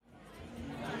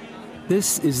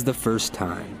This is The First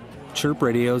Time, Chirp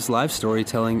Radio's live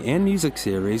storytelling and music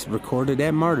series recorded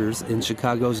at Martyrs in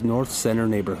Chicago's North Center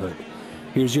neighborhood.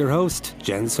 Here's your host,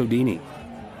 Jen Sodini.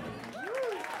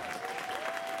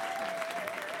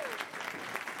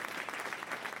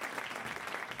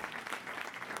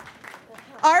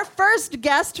 Our first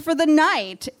guest for the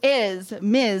night is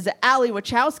Ms. Allie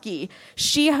Wachowski.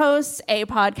 She hosts a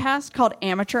podcast called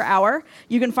Amateur Hour.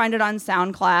 You can find it on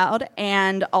SoundCloud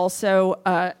and also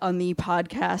on the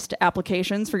podcast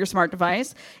applications for your smart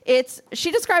device. She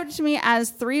described it to me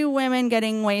as three women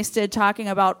getting wasted talking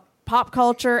about pop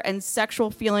culture and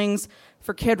sexual feelings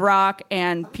for Kid Rock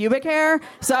and pubic hair.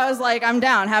 So I was like, I'm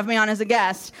down. Have me on as a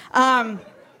guest.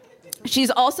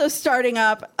 She's also starting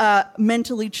up a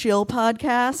Mentally Chill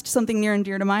podcast, something near and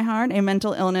dear to my heart, a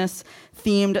mental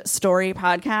illness-themed story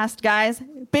podcast. Guys,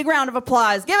 big round of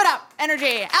applause. Give it up.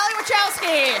 Energy. Allie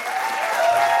Wachowski.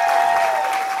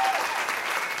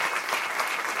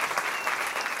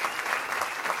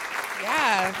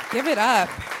 Yeah, give it up.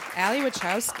 Allie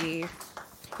Wachowski.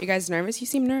 You guys nervous? You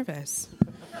seem nervous.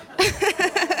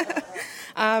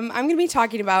 I'm going to be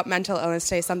talking about mental illness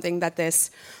today, something that this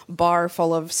bar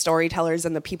full of storytellers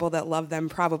and the people that love them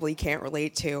probably can't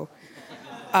relate to.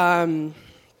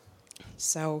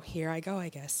 So here I go, I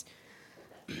guess.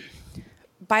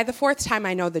 By the fourth time,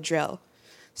 I know the drill.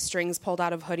 Strings pulled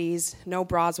out of hoodies, no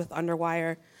bras with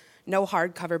underwire, no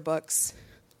hardcover books,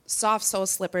 soft sole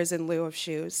slippers in lieu of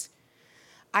shoes.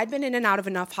 I'd been in and out of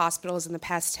enough hospitals in the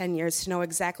past 10 years to know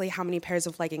exactly how many pairs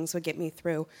of leggings would get me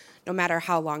through, no matter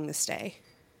how long the stay.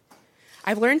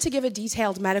 I've learned to give a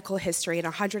detailed medical history in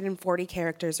 140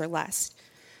 characters or less,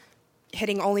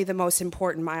 hitting only the most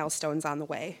important milestones on the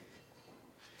way.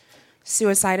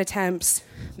 Suicide attempts,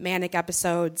 manic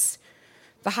episodes,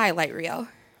 the highlight reel.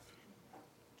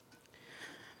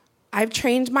 I've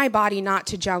trained my body not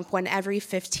to jump when every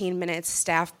 15 minutes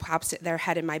staff pops their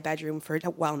head in my bedroom for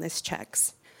wellness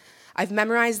checks. I've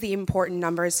memorized the important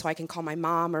numbers so I can call my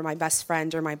mom or my best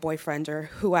friend or my boyfriend or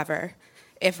whoever,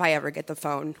 if I ever get the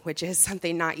phone, which is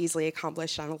something not easily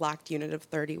accomplished on a locked unit of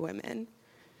 30 women.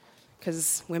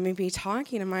 Because women be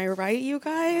talking, am I right, you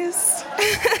guys?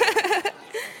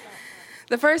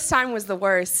 The first time was the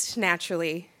worst,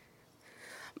 naturally.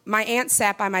 My aunt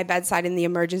sat by my bedside in the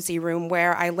emergency room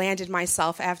where I landed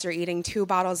myself after eating 2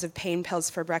 bottles of pain pills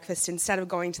for breakfast instead of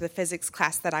going to the physics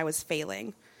class that I was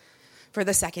failing for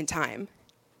the second time.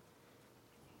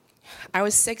 I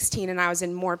was 16 and I was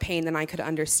in more pain than I could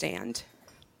understand.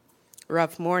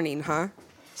 Rough morning, huh?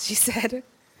 She said.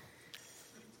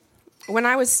 When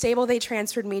I was stable, they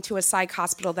transferred me to a psych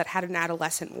hospital that had an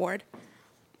adolescent ward.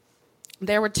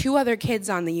 There were 2 other kids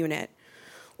on the unit,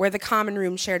 where the common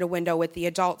room shared a window with the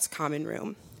adults' common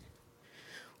room.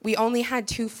 We only had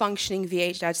 2 functioning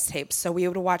VHS tapes, so we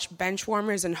would watch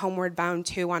Benchwarmers and Homeward Bound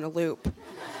 2 on a loop.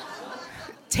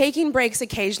 Taking breaks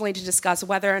occasionally to discuss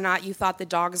whether or not you thought the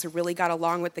dogs really got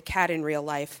along with the cat in real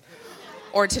life,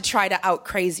 or to try to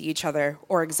out-crazy each other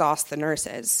or exhaust the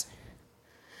nurses.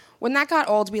 When that got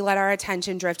old, we let our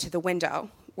attention drift to the window,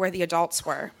 where the adults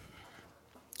were.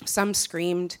 Some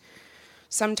screamed,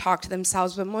 some talked to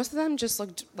themselves, but most of them just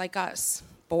looked like us,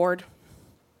 bored,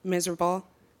 miserable.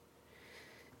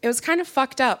 It was kind of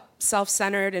fucked up,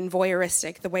 self-centered, and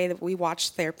voyeuristic, the way that we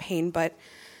watched their pain, but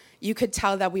you could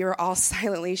tell that we were all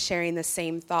silently sharing the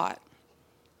same thought.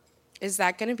 Is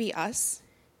that going to be us?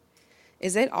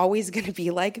 Is it always going to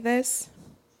be like this?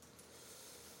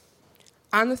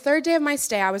 On the 3rd day of my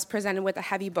stay, I was presented with a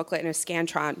heavy booklet and a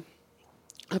Scantron,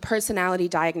 a personality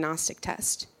diagnostic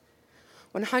test.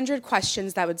 100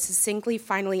 questions that would succinctly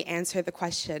finally answer the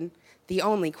question, the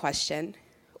only question,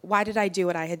 why did I do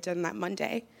what I had done that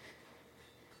Monday?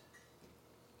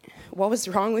 What was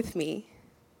wrong with me?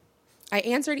 I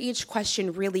answered each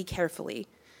question really carefully.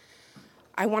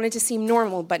 I wanted to seem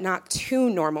normal, but not too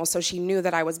normal, so she knew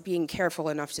that I was being careful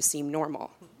enough to seem normal.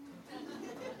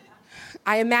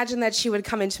 I imagined that she would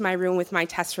come into my room with my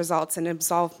test results and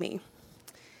absolve me.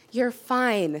 You're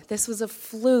fine. This was a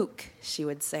fluke, she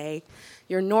would say.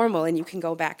 You're normal and you can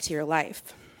go back to your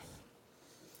life.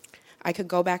 I could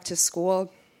go back to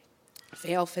school,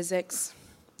 fail physics.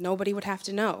 Nobody would have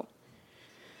to know.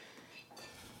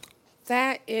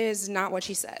 That is not what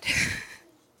she said.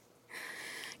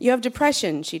 You have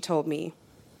depression, she told me.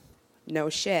 No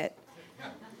shit.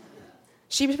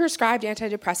 She prescribed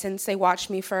antidepressants. They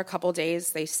watched me for a couple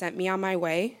days. They sent me on my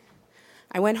way.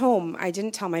 I went home. I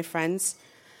didn't tell my friends.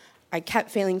 I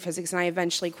kept failing physics, and I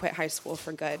eventually quit high school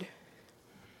for good.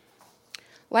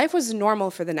 Life was normal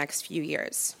for the next few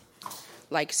years.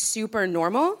 Like super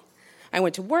normal. I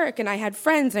went to work, and I had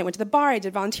friends, and I went to the bar, I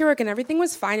did volunteer work, and everything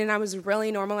was fine, and I was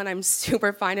really normal, and I'm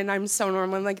super fine, and I'm so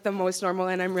normal. I'm like the most normal,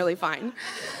 and I'm really fine.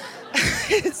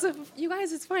 You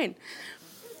guys, it's fine.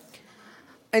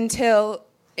 Until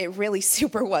it really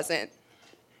super wasn't.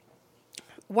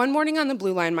 One morning on the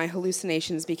Blue Line, my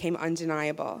hallucinations became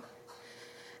undeniable.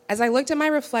 As I looked at my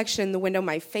reflection in the window,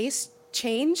 my face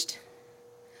changed.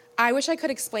 I wish I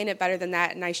could explain it better than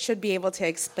that, and I should be able to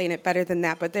explain it better than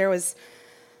that, but there was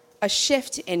a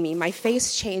shift in me. My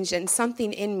face changed, and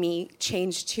something in me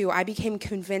changed too. I became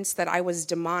convinced that I was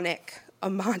demonic, a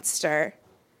monster.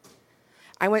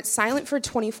 I went silent for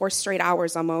 24 straight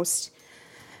hours almost,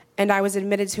 and I was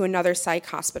admitted to another psych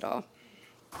hospital.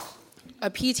 A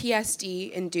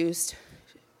PTSD-induced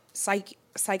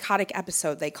psychotic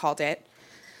episode, they called it.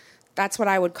 That's what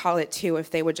I would call it, too, if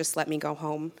they would just let me go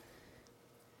home.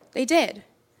 They did,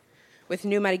 with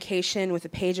new medication, with a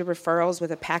page of referrals,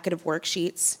 with a packet of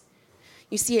worksheets.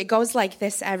 You see, it goes like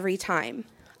this every time.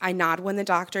 I nod when the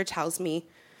doctor tells me,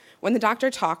 when the doctor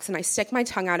talks, and I stick my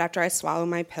tongue out after I swallow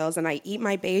my pills, and I eat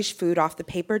my beige food off the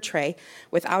paper tray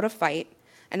without a fight,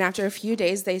 and after a few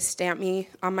days, they stamp me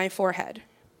on my forehead.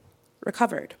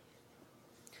 Recovered.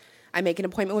 I make an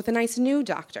appointment with a nice new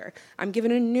doctor. I'm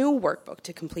given a new workbook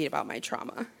to complete about my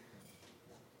trauma.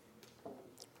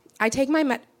 I take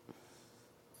my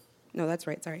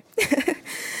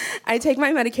I take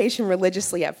my medication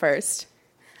religiously at first.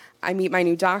 I meet my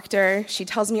new doctor. She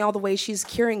tells me all the ways she's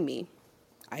curing me.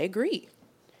 I agree.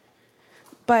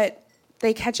 But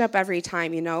they catch up every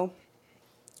time, you know?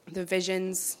 The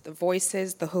visions, the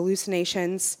voices, the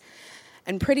hallucinations.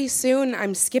 And pretty soon,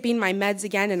 I'm skipping my meds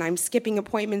again, and I'm skipping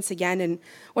appointments again, and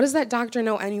what does that doctor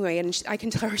know anyway? And I can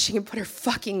tell her she can put her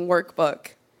fucking workbook.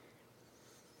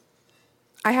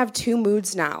 I have 2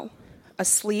 moods now,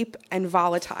 asleep and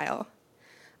volatile.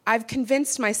 I've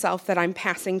convinced myself that I'm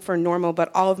passing for normal,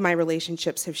 but all of my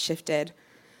relationships have shifted.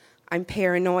 I'm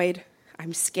paranoid,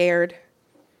 I'm scared,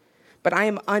 but I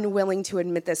am unwilling to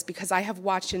admit this because I have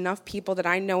watched enough people that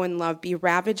I know and love be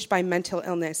ravaged by mental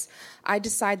illness. I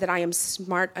decide that I am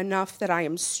smart enough, that I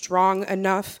am strong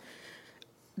enough,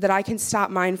 that I can stop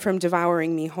mine from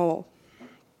devouring me whole.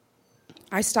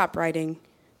 I stop writing.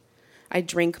 I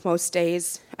drink most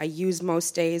days. I use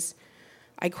most days.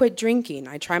 I quit drinking.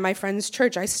 I try my friend's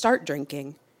church. I start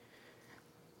drinking.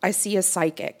 I see a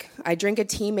psychic. I drink a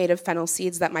tea made of fennel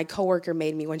seeds that my coworker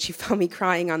made me when she found me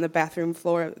crying on the bathroom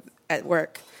floor at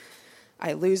work.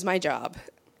 I lose my job.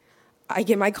 I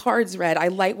get my cards read. I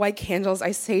light white candles.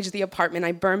 I sage the apartment.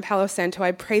 I burn Palo Santo.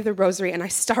 I pray the rosary, and I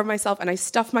starve myself, and I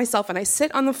stuff myself, and I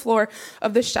sit on the floor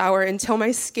of the shower until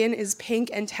my skin is pink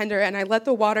and tender, and I let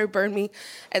the water burn me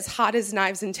as hot as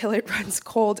knives until it runs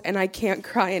cold, and I can't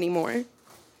cry anymore.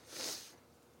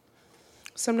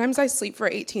 Sometimes I sleep for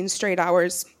 18 straight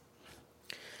hours.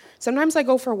 Sometimes I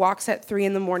go for walks at 3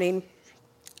 in the morning.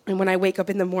 And when I wake up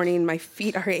in the morning, my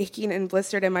feet are aching and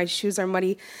blistered and my shoes are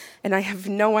muddy, and I have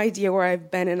no idea where I've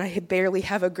been, and I barely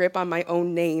have a grip on my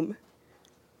own name.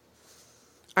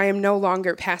 I am no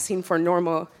longer passing for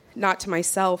normal, not to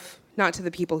myself, not to the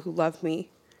people who love me.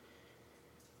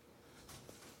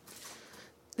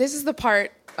 This is the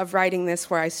part of writing this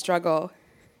where I struggle.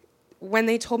 When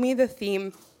they told me the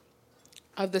theme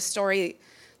of the story,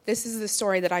 this is the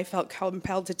story that I felt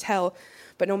compelled to tell,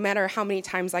 but no matter how many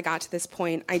times I got to this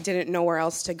point, I didn't know where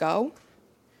else to go.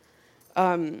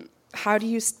 How do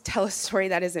you tell a story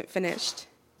that isn't finished?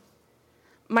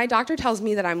 My doctor tells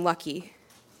me that I'm lucky,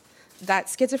 that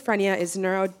schizophrenia is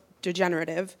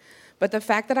neurodegenerative, but the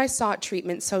fact that I sought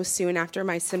treatment so soon after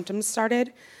my symptoms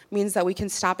started means that we can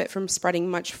stop it from spreading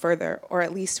much further, or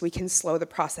at least we can slow the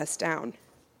process down.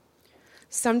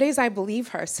 Some days I believe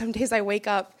her. Some days I wake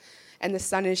up and the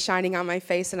sun is shining on my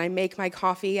face, and I make my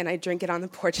coffee, and I drink it on the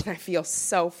porch, and I feel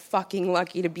so fucking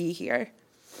lucky to be here.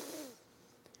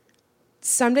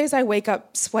 Some days I wake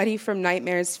up sweaty from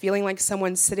nightmares, feeling like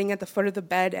someone's sitting at the foot of the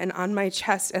bed and on my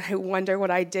chest, and I wonder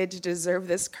what I did to deserve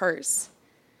this curse.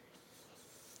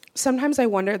 Sometimes I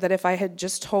wonder that if I had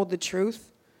just told the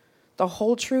truth, the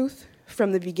whole truth,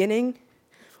 from the beginning,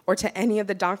 or to any of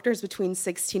the doctors between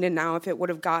 16 and now, if it would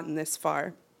have gotten this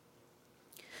far.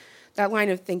 That line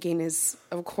of thinking is,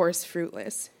 of course,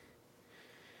 fruitless.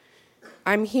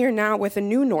 I'm here now with a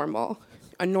new normal,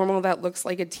 a normal that looks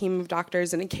like a team of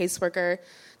doctors and a caseworker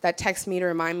that texts me to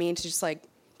remind me to just,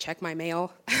 check my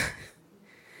mail.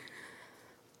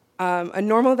 A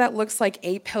normal that looks like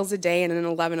 8 pills a day and an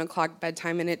 11 o'clock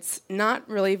bedtime, and it's not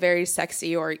really very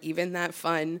sexy or even that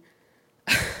fun.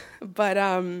 But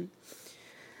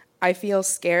I feel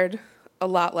scared a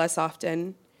lot less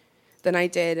often than I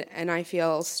did, and I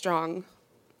feel strong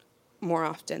more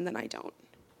often than I don't.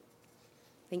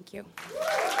 Thank you.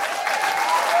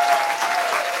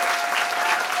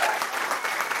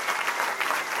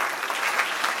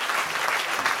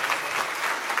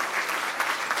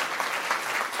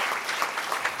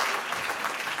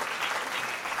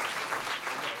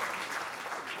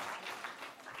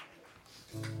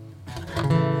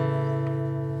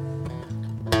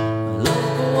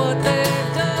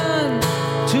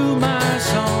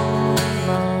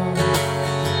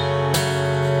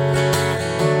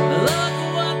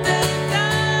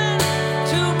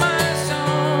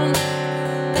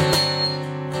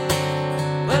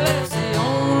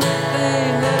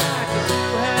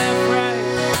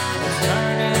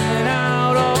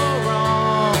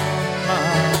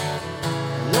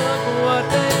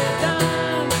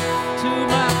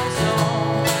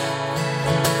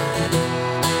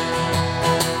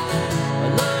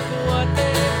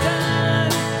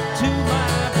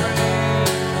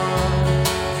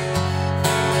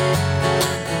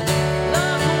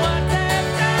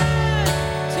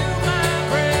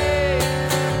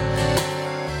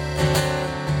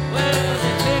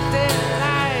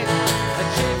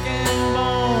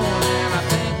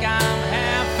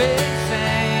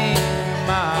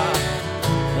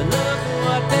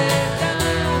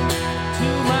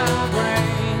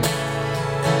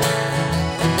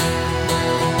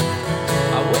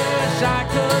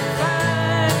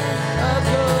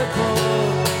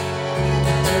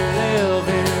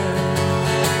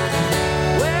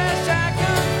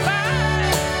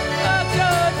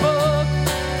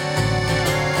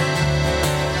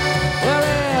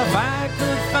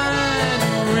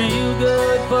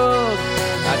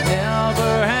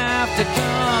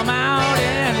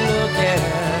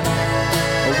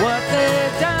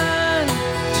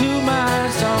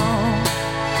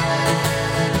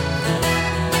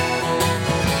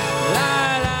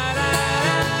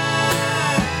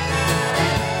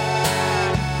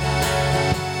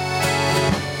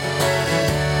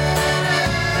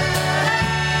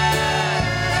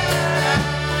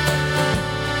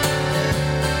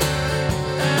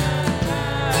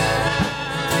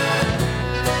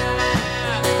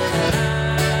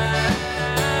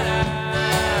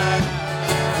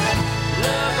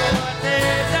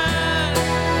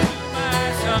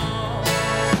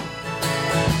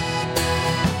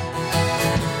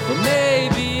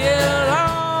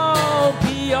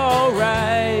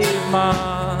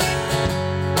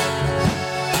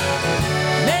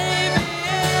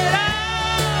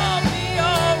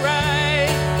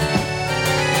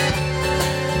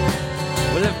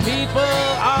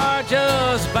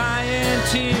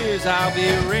 I'll be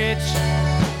rich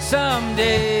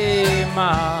someday,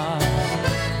 Ma.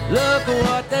 Look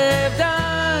what they've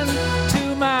done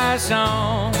to my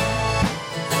song.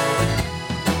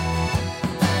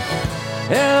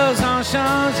 Elles ont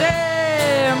changé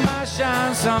ma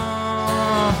chanson,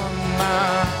 Ma.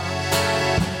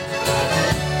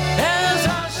 Elles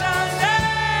ont changé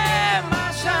ma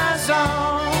chanson.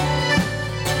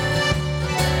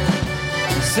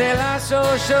 C'est la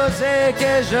seule chose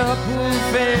que je peux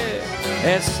faire,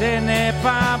 et ce n'est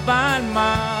pas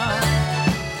bannement.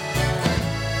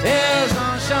 Elles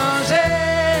ont changé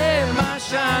ma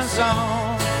chanson.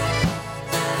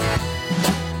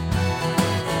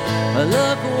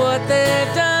 Look what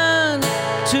they've done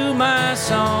to my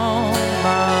song,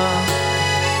 Ma.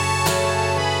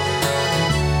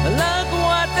 Look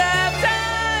what they've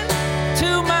done to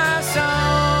my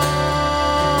song,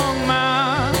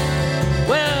 Ma.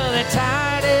 Well, they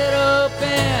tied it up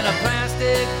in a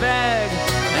plastic bag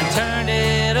and turned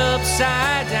it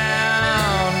upside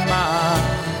down, Ma.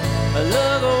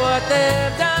 Look what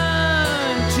they've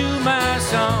done to my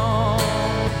song.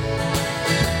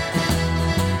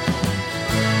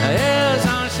 Elles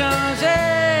ont changé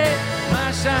ma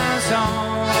chanson,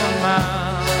 Ma.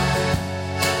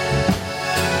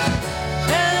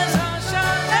 Elles ont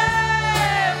changé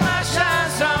ma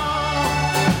chanson.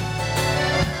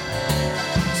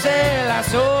 C'est la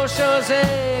seule chose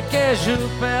que je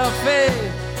peux faire,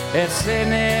 et ce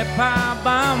n'est pas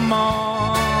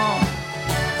maman.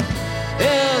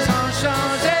 Elles ont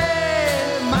changé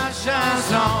ma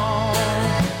chanson.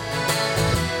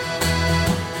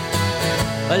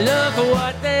 Look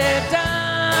what they've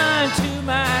done to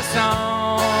my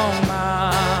song,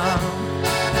 Ma.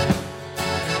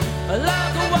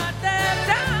 Look what they've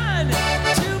done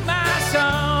to my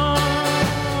song,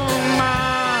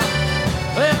 Ma.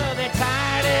 Well, they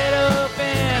tied it up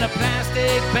in a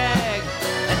plastic bag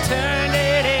and turned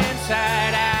it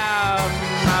inside out,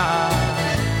 Ma.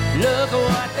 Look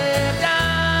what they've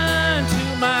done to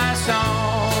my song.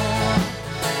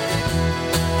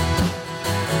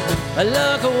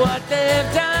 Look at what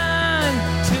they've done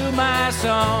to my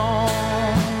song.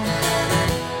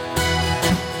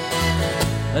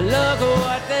 Look at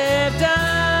what they've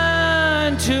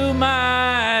done to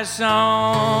my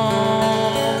song.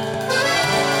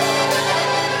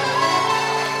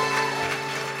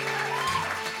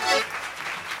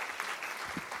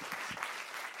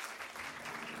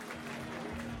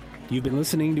 You've been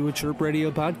listening to a Chirp Radio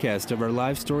podcast of our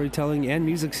live storytelling and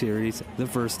music series, The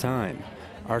First Time.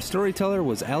 Our storyteller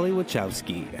was Allie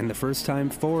Wachowski, and the First Time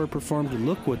 4 performed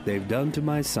Look What They've Done to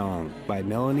My Song by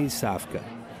Melanie Safka.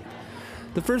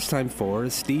 The First Time 4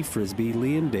 is Steve Frisbee,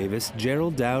 Liam Davis,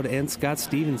 Gerald Dowd, and Scott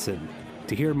Stevenson.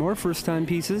 To hear more First Time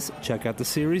pieces, check out the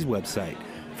series website,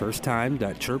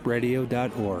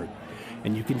 firsttime.chirpradio.org.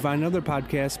 And you can find other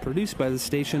podcasts produced by the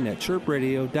station at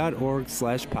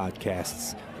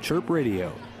chirpradio.org/podcasts. Chirp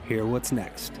Radio. Hear what's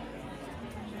next.